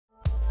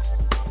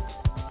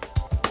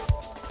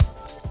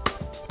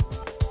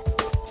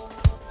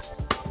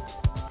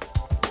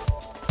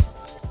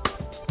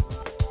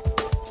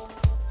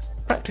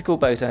Practical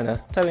Boat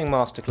Owner Towing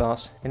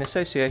Masterclass in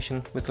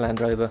association with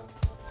Land Rover.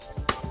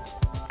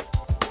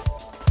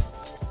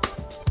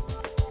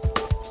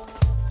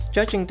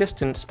 Judging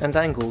distance and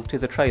angle to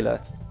the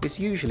trailer is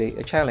usually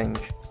a challenge,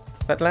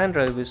 but Land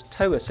Rover's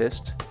Tow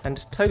Assist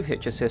and Tow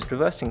Hitch Assist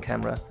reversing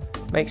camera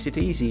makes it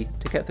easy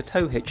to get the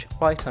tow hitch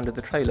right under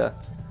the trailer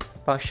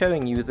by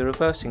showing you the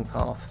reversing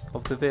path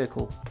of the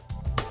vehicle.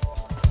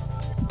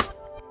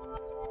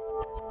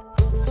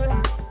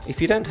 If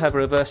you don't have a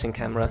reversing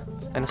camera,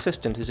 an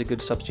assistant is a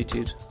good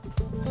substitute.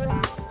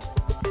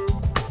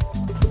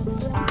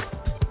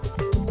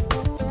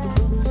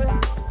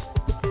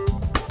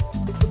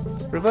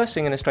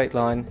 Reversing in a straight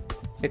line,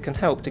 it can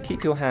help to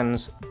keep your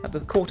hands at the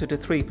 2/4 to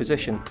 3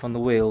 position on the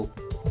wheel.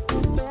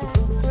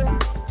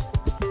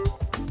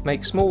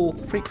 Make small,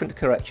 frequent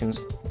corrections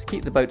to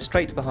keep the boat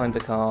straight behind the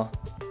car,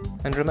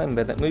 and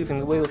remember that moving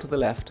the wheel to the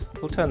left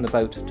will turn the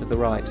boat to the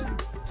right.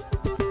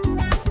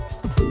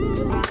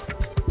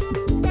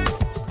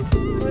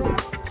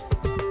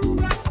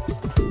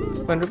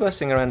 When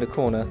reversing around a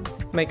corner,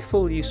 make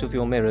full use of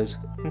your mirrors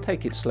and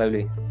take it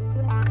slowly.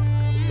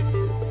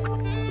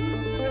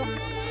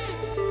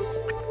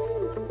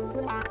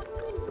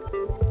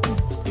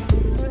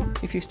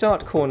 If you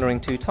start cornering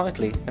too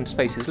tightly and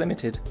space is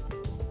limited,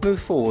 move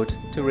forward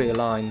to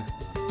realign.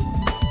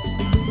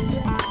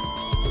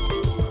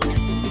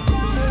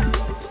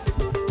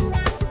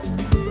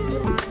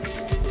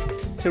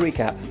 To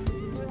recap: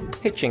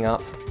 hitching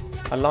up,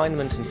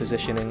 alignment and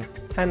positioning,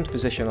 hand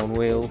position on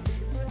wheel,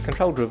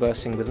 controlled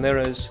reversing with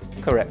mirrors,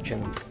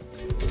 correction.